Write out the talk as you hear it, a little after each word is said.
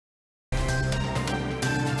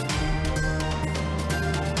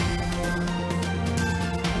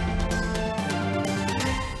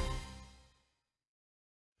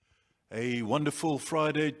A wonderful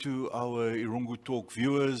Friday to our Erongo Talk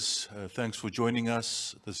viewers. Thanks for joining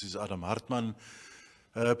us. This is Adam Hartman,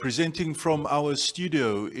 presenting from our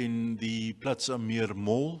studio in the Platz Meer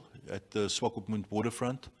Mall at the Swakopmund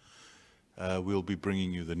waterfront. We'll be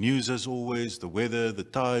bringing you the news as always, the weather, the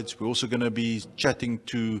tides. We're also going to be chatting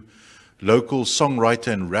to local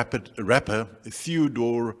songwriter and rapper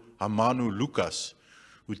Theodore Hamano Lukas,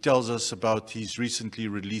 who tells us about his recently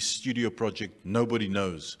released studio project, Nobody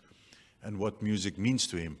Knows, and what music means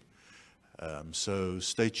to him. So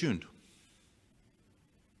stay tuned.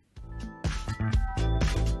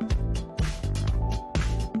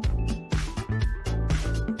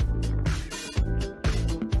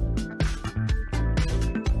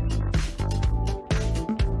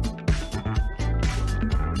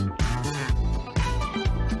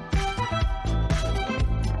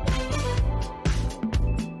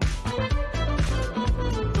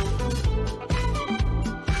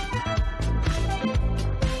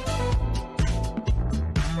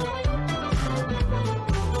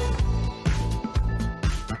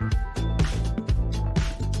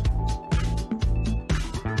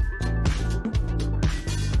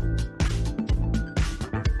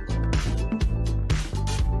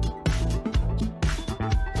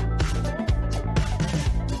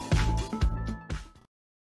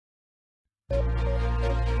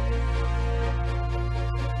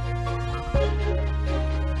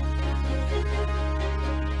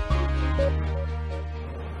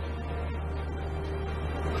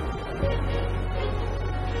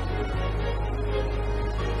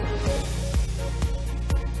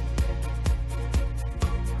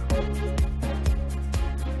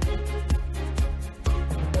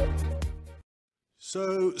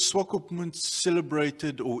 So Swakopmund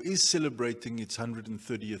celebrated or is celebrating its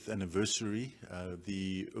 130th anniversary.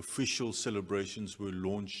 The official celebrations were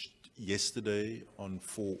launched yesterday on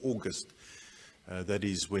 4 August. That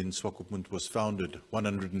is when Swakopmund was founded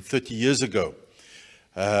 130 years ago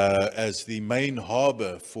as the main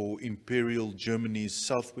harbor for Imperial Germany's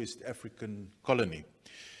Southwest African colony.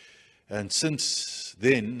 And since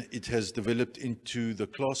then, it has developed into the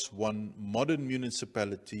Class 1 modern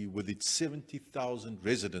municipality with its 70,000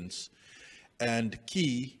 residents and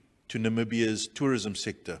key to Namibia's tourism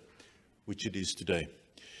sector, which it is today.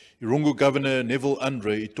 Erongo Governor Neville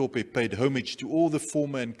Andre Itope paid homage to all the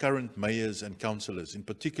former and current mayors and councillors, in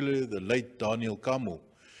particular the late Daniel Kamo,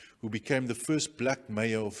 who became the first black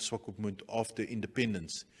mayor of Swakopmund after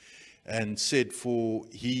independence, and said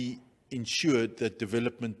he ensured that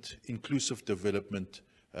development, inclusive development,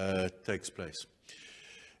 takes place.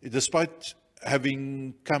 Despite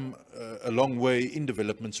having come a long way in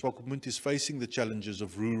development, Swakopmund is facing the challenges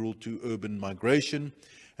of rural to urban migration,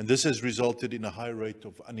 and this has resulted in a high rate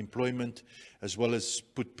of unemployment, as well as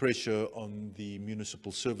put pressure on the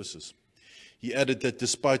municipal services. He added that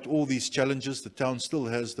despite all these challenges, the town still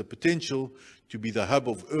has the potential to be the hub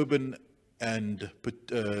of urban and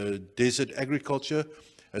desert agriculture,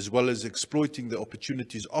 as well as exploiting the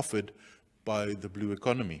opportunities offered by the blue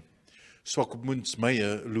economy. Swakopmund's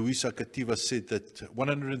mayor, Luisa Kativa, said that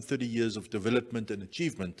 130 years of development and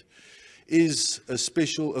achievement is a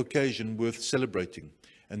special occasion worth celebrating,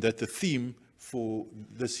 and that the theme for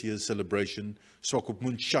this year's celebration,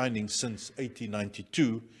 Swakopmund Shining Since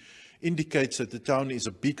 1892, indicates that the town is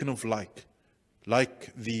a beacon of light,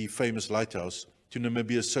 like the famous lighthouse, to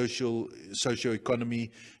Namibia's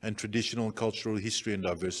socio-economy and traditional cultural history and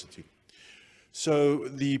diversity. So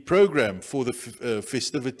the program for the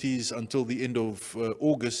festivities until the end of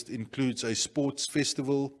August includes a sports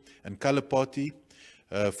festival and color party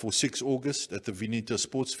for 6 August at the Vinita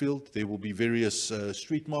Sports Field. There will be various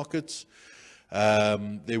street markets.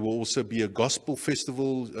 There will also be a gospel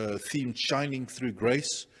festival themed Shining Through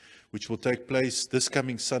Grace, which will take place this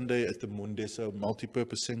coming Sunday at the Mundesa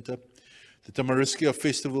Multipurpose Center. The Tamariskia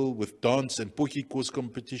Festival with dance and potjie course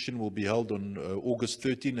competition will be held on August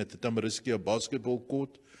 13 at the Tamariskia Basketball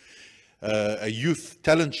Court. A youth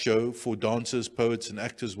talent show for dancers, poets and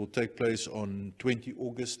actors will take place on 20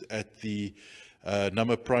 August at the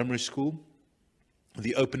Nama Primary School.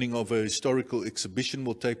 The opening of a historical exhibition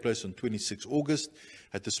will take place on 26 August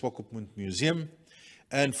at the Swakopmund Museum.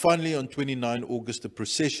 And finally, on 29 August, a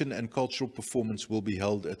procession and cultural performance will be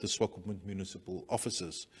held at the Swakopmund Municipal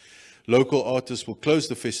Offices. Local artists will close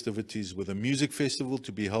the festivities with a music festival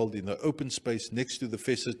to be held in the open space next to the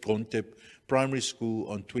Fesset Grontep Primary School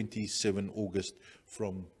on 27 August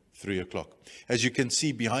from 3 o'clock. As you can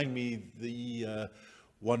see behind me, the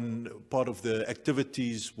one part of the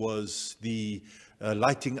activities was the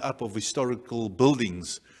lighting up of historical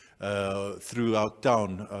buildings throughout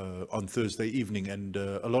town on Thursday evening, and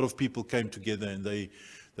a lot of people came together and they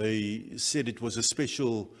They said it was a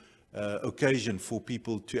special occasion for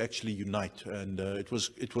people to actually unite, and it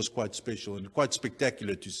was quite special and quite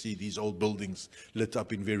spectacular to see these old buildings lit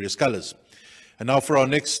up in various colors. And now for our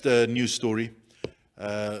next news story.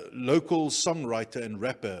 Local songwriter and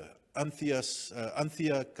rapper Anthea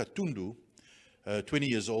Katundu, 20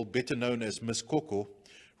 years old, better known as Miss Coco,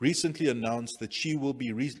 recently announced that she will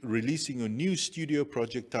be releasing a new studio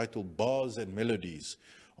project titled Bars and Melodies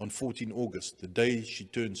on 14 August, the day she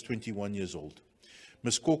turns 21 years old.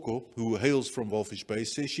 Miss Coco, who hails from Walvis Bay,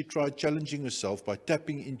 says she tried challenging herself by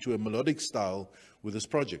tapping into a melodic style with this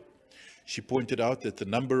project. She pointed out that the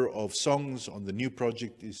number of songs on the new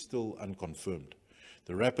project is still unconfirmed.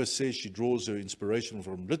 The rapper says she draws her inspiration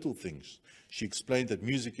from little things. She explained that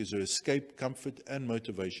music is her escape, comfort, and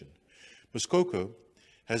motivation. Miss Coco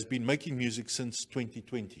has been making music since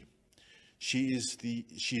 2020. She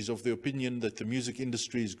is of the opinion that the music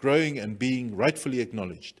industry is growing and being rightfully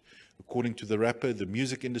acknowledged. According to the rapper, the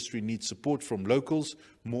music industry needs support from locals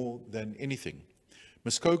more than anything.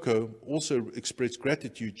 Miss Coco also expressed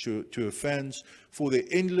gratitude to her fans for their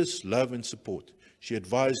endless love and support. She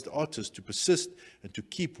advised artists to persist and to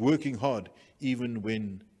keep working hard even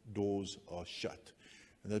when doors are shut.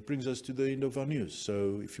 And that brings us to the end of our news.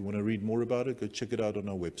 So if you want to read more about it, go check it out on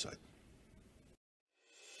our website.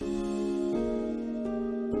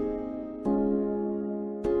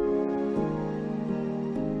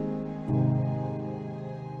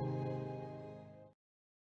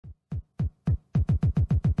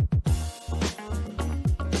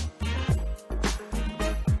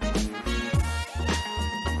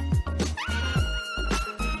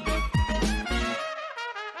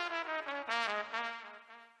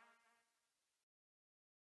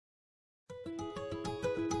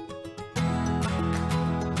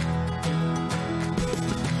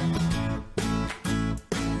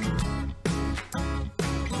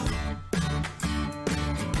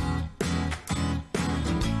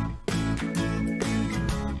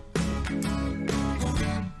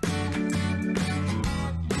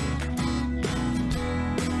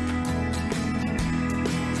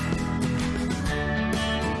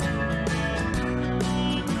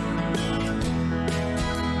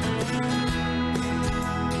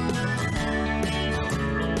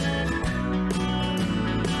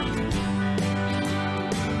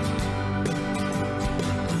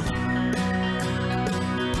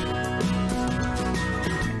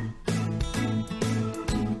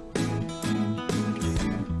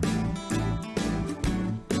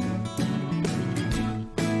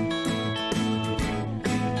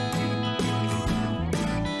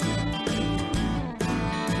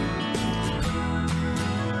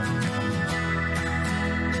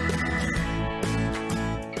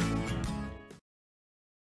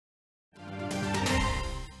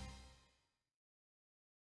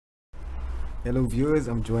 Hello viewers,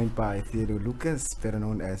 I'm joined by Theodore Lukas, better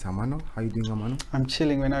known as Hamano. How are you doing, Hamano? I'm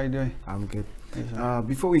chilling, man. How are you doing? I'm good. Yes,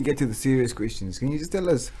 Before we get to the serious questions, can you just tell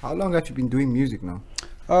us, how long have you been doing music now?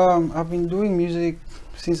 I've been doing music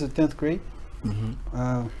since the 10th grade.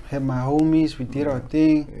 Had my homies, we did our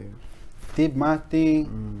thing, did my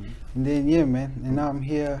thing, and then yeah, man. And now I'm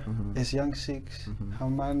here as Young Six,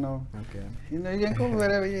 Hamano. Okay. You know, you can call me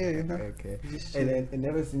whatever, yeah. You know? Okay. And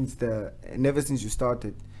ever since you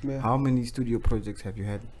started, Yeah. how many studio projects have you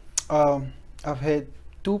had? I've had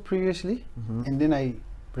 2 previously, and then I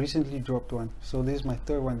recently dropped one. So this is my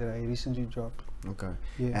 3rd one that I recently dropped. Okay.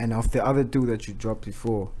 Yeah. And of the other 2 that you dropped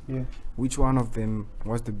before, Yeah. which one of them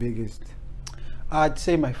was the biggest? I'd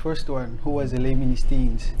say my first one, Who Was a Lame in His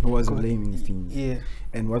Teens. Who Was a Lame in His Teens? Yeah.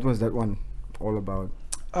 And what was that one all about?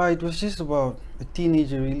 It was just about a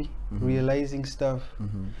teenager really realizing stuff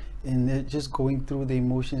and just going through the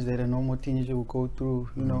emotions that a normal teenager would go through,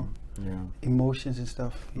 you know, Yeah. emotions and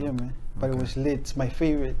stuff. Yeah, man. But it Okay. was lit. It's my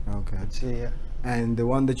favorite. Okay. I'd say, yeah. And the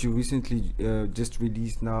one that you recently just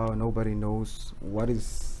released now, Nobody Knows, what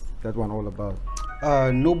is that one all about?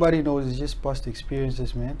 Nobody knows. It's just past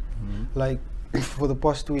experiences, man. Like for the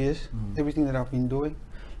past 2 years, everything that I've been doing,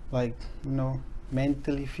 like, you know,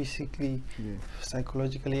 mentally, physically, Yeah.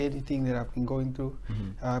 psychologically, anything that I've been going through,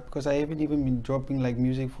 because I haven't even been dropping like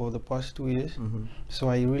music for the past 2 years. So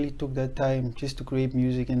I really took that time just to create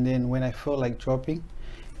music, and then when I felt like dropping,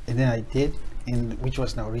 and then I did, and which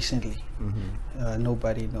was now recently.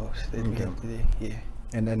 Nobody knows that we have today. Yeah.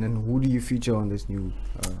 And then who do you feature on this new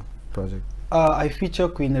project? I feature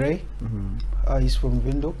Queen Ray. He's from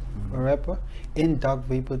Windhoek, a rapper, and Dark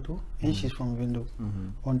Vapor too, and she's from Windhoek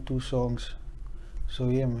on 2 songs. So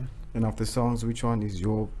yeah, man. And of the songs, which one is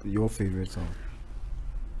your favorite song?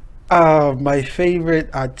 My favorite,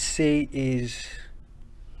 I'd say, is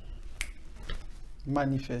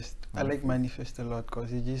Manifest. I like manifest a lot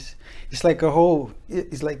because it's like a whole,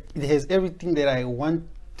 it's like it has everything that I want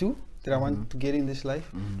to, that I want to get in this life.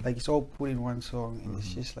 Like it's all put in one song, and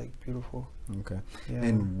it's just like beautiful. Okay. Yeah.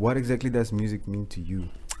 And what exactly does music mean to you?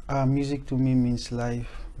 Music to me means life,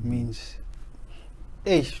 means,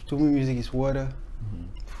 to me music is water,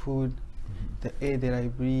 food, the air that I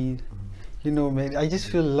breathe. You know, man, I just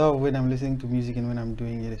feel love when I'm listening to music and when I'm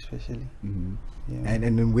doing it, especially. Yeah. And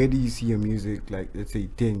then where do you see your music, like, let's say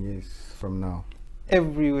 10 years from now?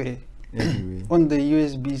 Everywhere. Everywhere. On the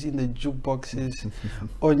USBs, in the jukeboxes,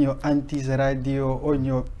 on your auntie's radio, on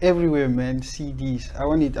your everywhere, man. CDs. I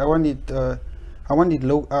want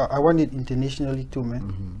it internationally too,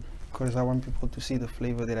 man. Because I want people to see the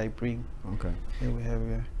flavor that I bring. Okay. Here we have,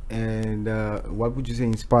 yeah. And what would you say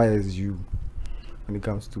inspires you when it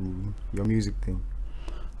comes to your music thing?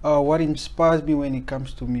 What inspires me when it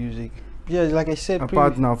comes to music? Yeah, like I said,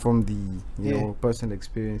 apart now from the you know, personal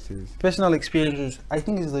experiences. Personal experiences, I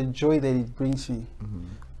think it's the joy that it brings me.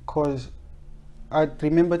 Because I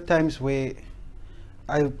remember times where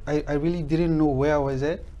I really didn't know where I was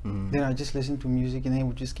at. Then I just listened to music and it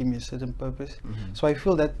would just give me a certain purpose. So I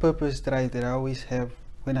feel that purpose drive that I always have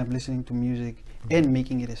when I'm listening to music and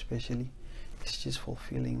making it especially, it's just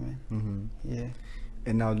fulfilling, man. Yeah.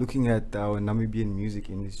 And now looking at our Namibian music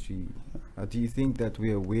industry, do you think that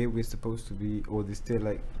we are where we're supposed to be, or there's still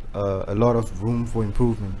like a lot of room for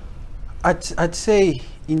improvement? I'd say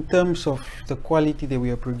in terms of the quality that we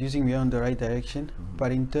are producing, we are on the right direction.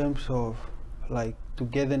 But in terms of like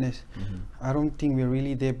togetherness, I don't think we're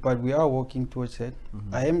really there, but we are working towards it.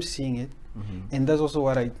 I am seeing it. And that's also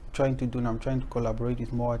what I'm trying to do now. I'm trying to collaborate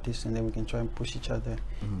with more artists, and then we can try and push each other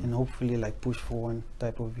and hopefully like push for one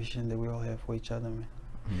type of vision that we all have for each other, man.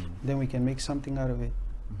 Then we can make something out of it,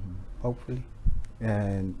 hopefully.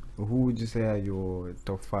 And who would you say are your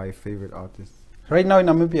top 5 favorite artists right now in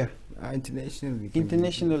Namibia? Internationally.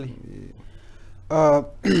 Internationally,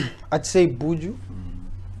 I'd say Buju,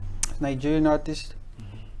 Nigerian artist.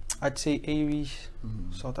 I'd say Aries,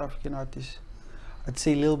 South African artist. I'd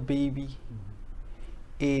say Lil Baby,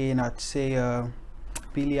 and I'd say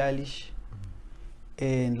Billie Eilish,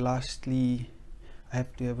 and lastly, I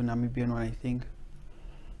have to have a Namibian one, I think.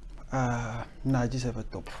 No, I just have a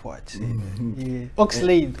top 4, I'd say. Yeah,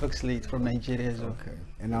 Oxlade from Nigeria as well. Okay.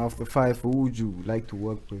 And out of the 5, who would you like to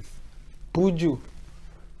work with? Buju.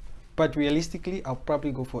 But realistically, I'll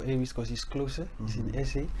probably go for Aries because he's closer. He's in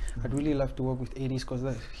SA. I'd really love to work with Aries because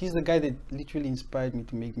he's the guy that literally inspired me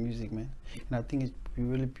to make music, man. And I think it'd be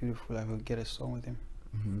really beautiful if I could get a song with him.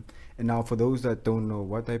 And now, for those that don't know,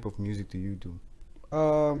 what type of music do you do?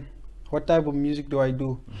 What type of music do I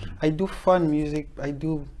do? I do fun music. I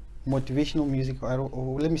do motivational music.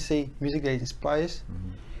 Or let me say music that inspires,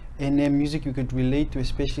 and then music you could relate to,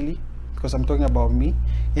 especially because I'm talking about me.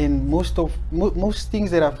 And most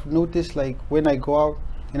things that I've noticed, like when I go out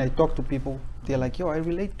and I talk to people, they're like, yo, I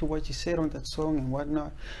relate to what you said on that song and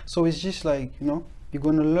whatnot. So it's just like, you know, you're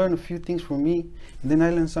going to learn a few things from me, and then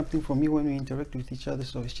I learn something from you when we interact with each other.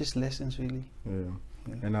 So it's just lessons, really. Yeah.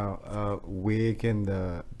 And now, where can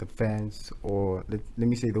the fans, or let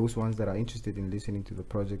me say those ones that are interested in listening to the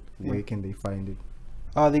project, where can they find it?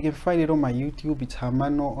 They can find it on my YouTube, it's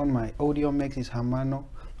Hamano. On my Audio Max, it's Hamano.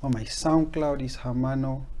 On my SoundCloud, it's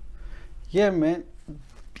Hamano. Yeah, man.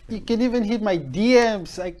 You can even hit my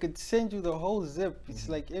DMs. I could send you the whole zip. It's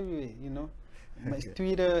like everywhere, you know. My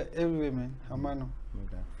Twitter, everywhere, man. Hamano.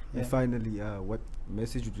 Okay. And finally, what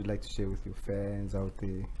message would you like to share with your fans out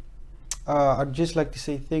there? I'd just like to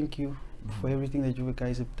say thank you for everything that you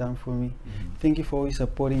guys have done for me. Thank you for always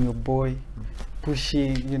supporting your boy,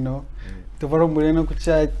 pushing, you know.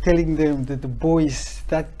 Telling them that the boy is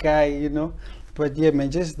that guy, you know. But yeah, man,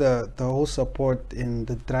 just the whole support and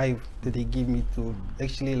the drive that they give me to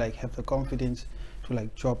actually like have the confidence to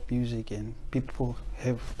like drop music and people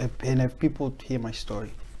have people hear my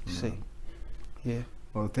story. Say, yeah.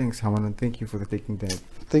 Well, thanks, Hamano. Thank you for taking that.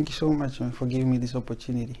 Thank you so much, man, for giving me this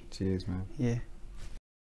opportunity. Cheers, man. Yeah.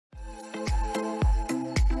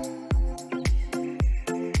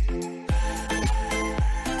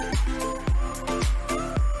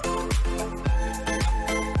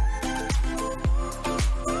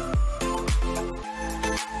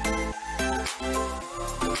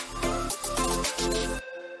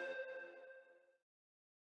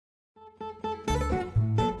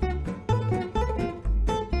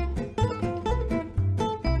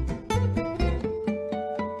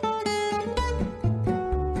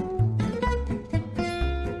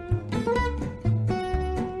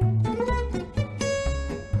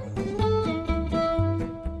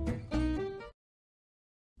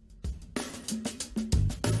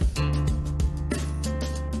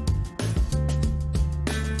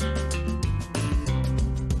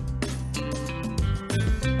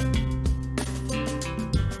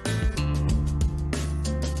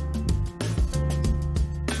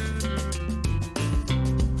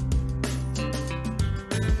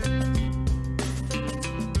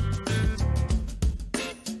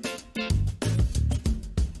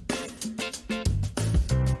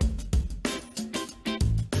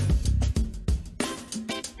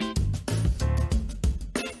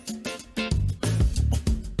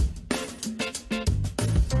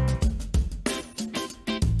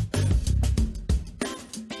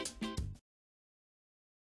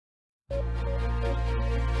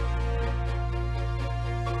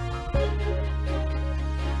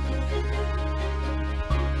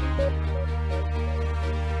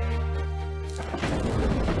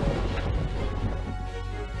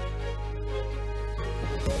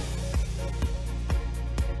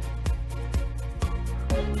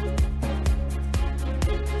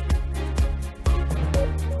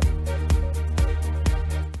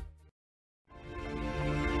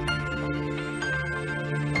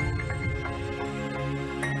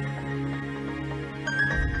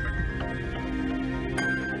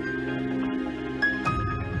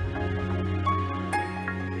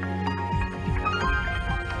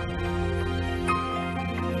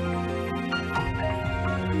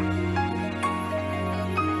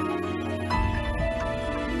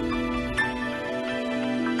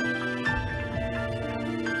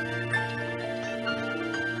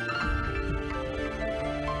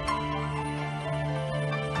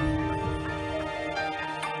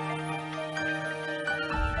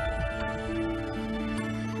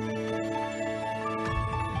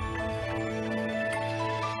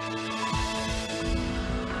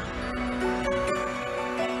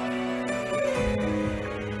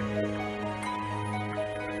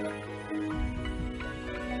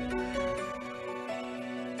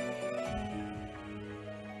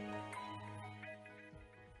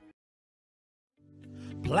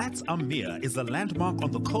 Platz Meer is a landmark on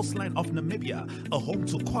the coastline of Namibia, a home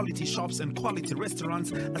to quality shops and quality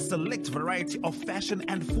restaurants, a select variety of fashion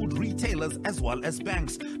and food retailers, as well as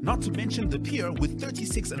banks, not to mention the pier with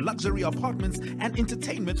 36 luxury apartments and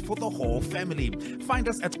entertainment for the whole family. Find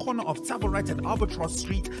us at corner of Tavorit and Albatross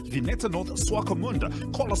Street, Vineta North,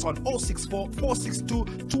 Swakopmund. Call us on 064 462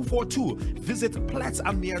 242. Visit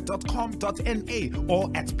platzamir.com.na or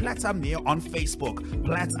at Platz Meer on Facebook.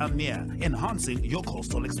 Platz Meer, enhancing your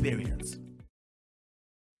coastal experience.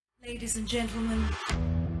 Ladies and gentlemen.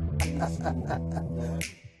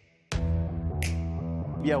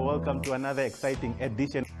 Yeah, welcome to another exciting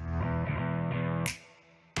edition.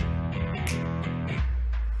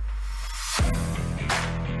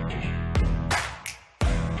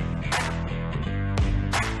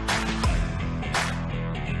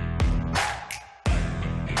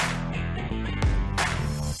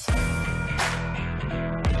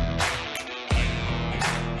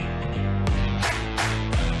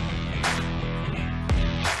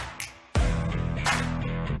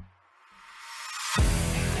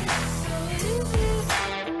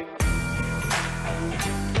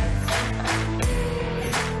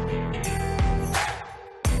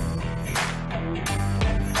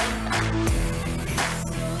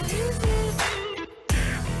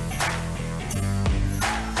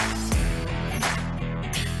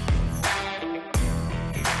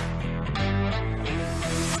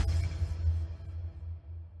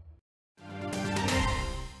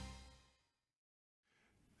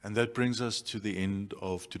 And that brings us to the end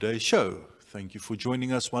of today's show. Thank you for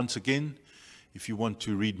joining us once again. If you want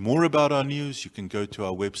to read more about our news, you can go to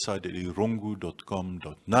our website at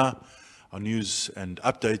erongo.com.na. Our news and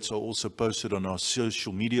updates are also posted on our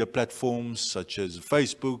social media platforms such as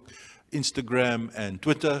Facebook, Instagram, and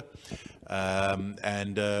Twitter.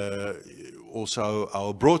 Also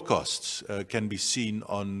our broadcasts can be seen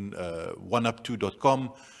on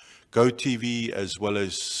 1up2.com, GoTV, as well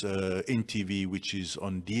as NTV, which is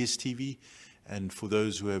on DSTV. And for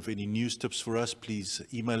those who have any news tips for us, please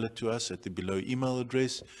email it to us at the below email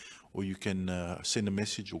address, or you can send a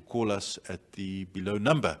message or call us at the below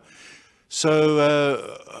number. So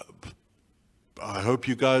I hope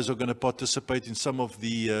you guys are going to participate in some of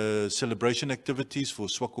the celebration activities for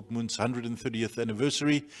Swakopmund's 130th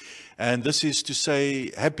anniversary. And this is to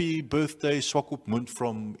say happy birthday, Swakopmund,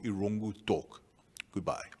 from Erongo Talk.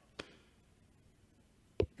 Goodbye.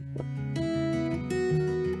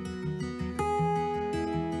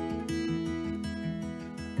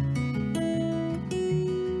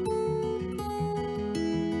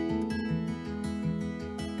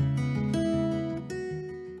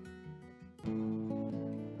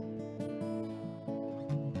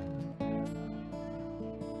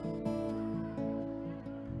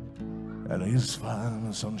 And it's fine,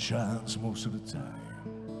 the sun shines most of the time,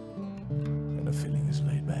 and the feeling is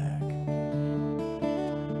laid back,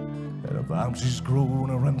 and the boundaries grow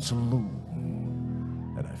and I run so low,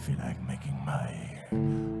 and I feel like making my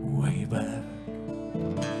way back.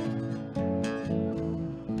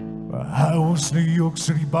 I was New York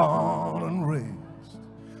City born and raised,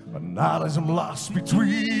 but now as I'm lost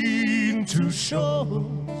between two shores.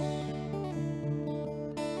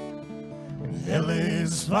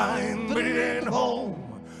 LA's fine, but it ain't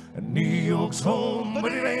home. And New York's home,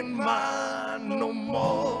 but it ain't mine no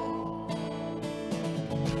more.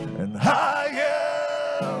 And I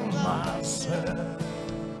am myself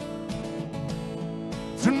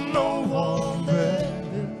to no one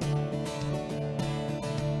better,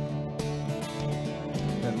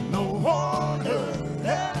 and no one heard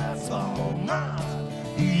that's all, not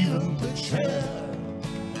even the chair.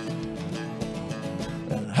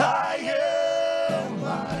 And I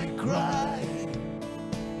cry,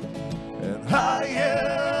 and I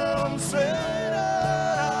am sad,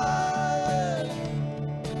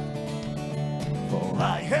 for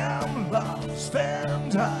I am lost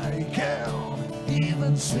and I can't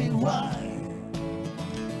even see why.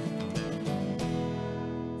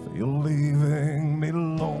 For you're leaving me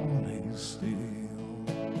lonely still.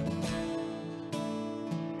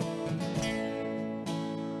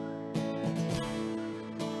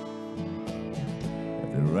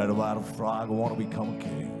 Read about a frog who wanted to become a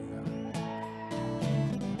king,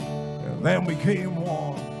 and then became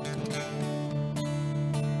one.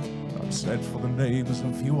 Not set for the names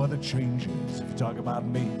and a few other changes. If you talk about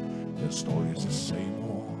me, the story is the same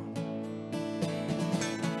one.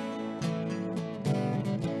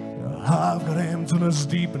 I've got emptiness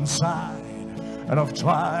deep inside, and I've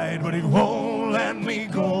tried, but it won't let me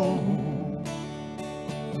go.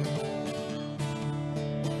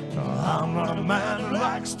 I'm not a man who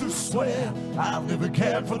likes to swear. I've never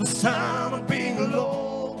cared for the sound of being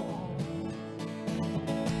alone.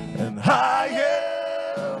 I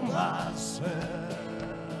am myself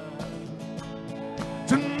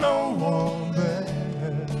to no one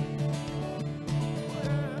there,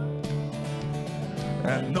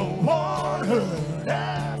 and no one heard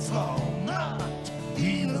at all, not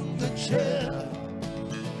even the chair.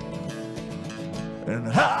 And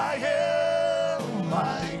I am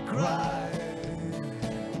my cry,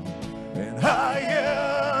 and I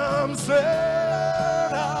am sad,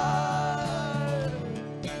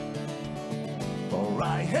 for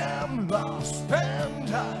I am lost and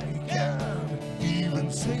I can't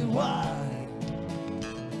even say why.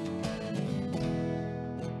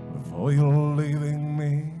 For you're leaving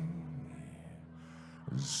me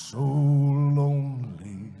so